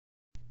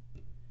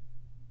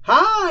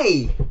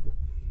Hi,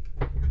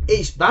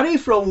 it's Barry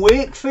from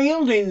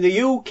Wakefield in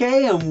the UK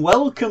and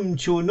welcome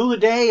to another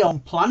day on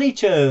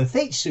planet Earth.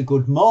 It's a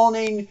good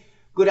morning,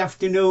 good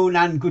afternoon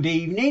and good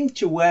evening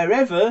to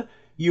wherever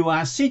you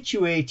are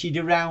situated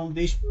around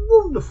this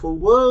wonderful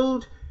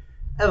world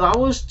of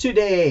ours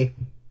today.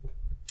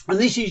 And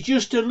this is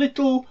just a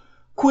little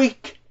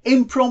quick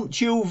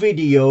impromptu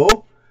video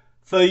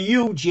for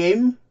you,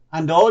 Jim,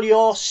 and all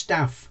your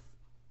staff.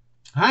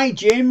 Hi,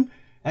 Jim,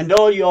 and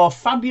all your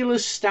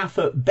fabulous staff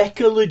at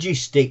Becker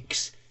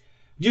Logistics.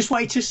 Just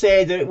wanted to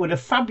say that it was a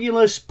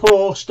fabulous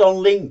post on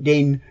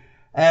LinkedIn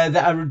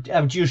that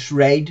I've just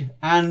read,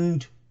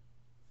 and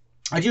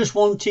I just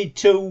wanted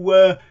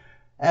to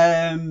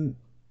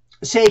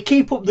say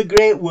keep up the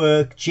great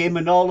work, Jim,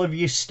 and all of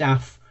your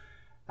staff,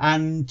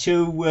 and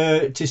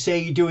to say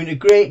you're doing a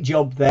great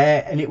job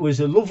there. And it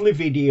was a lovely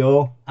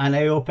video, and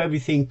I hope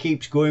everything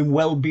keeps going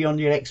well beyond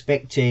your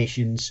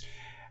expectations.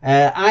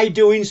 I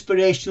do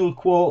inspirational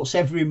quotes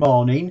every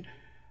morning,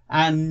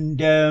 and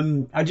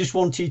I just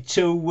wanted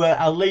to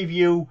I'll leave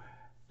you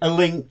a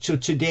link to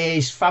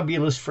today's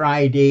Fabulous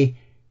Friday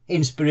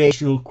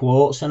inspirational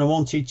quotes, and I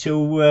wanted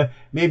to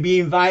maybe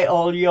invite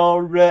all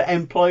your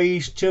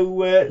employees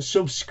to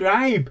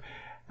subscribe,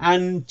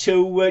 and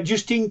to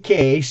just in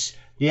case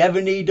you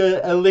ever need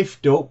a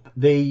lift up,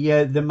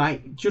 they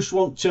might just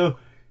want to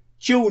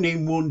tune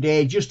in one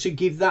day just to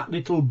give that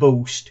little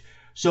boost.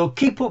 So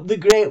keep up the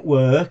great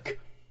work,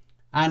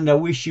 and I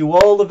wish you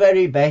all the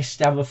very best.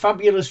 Have a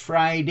fabulous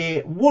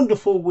Friday,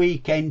 wonderful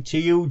weekend to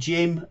you,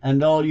 Jim,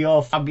 and all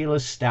your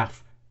fabulous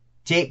staff.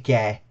 Take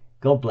care.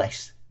 God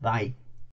bless. Bye.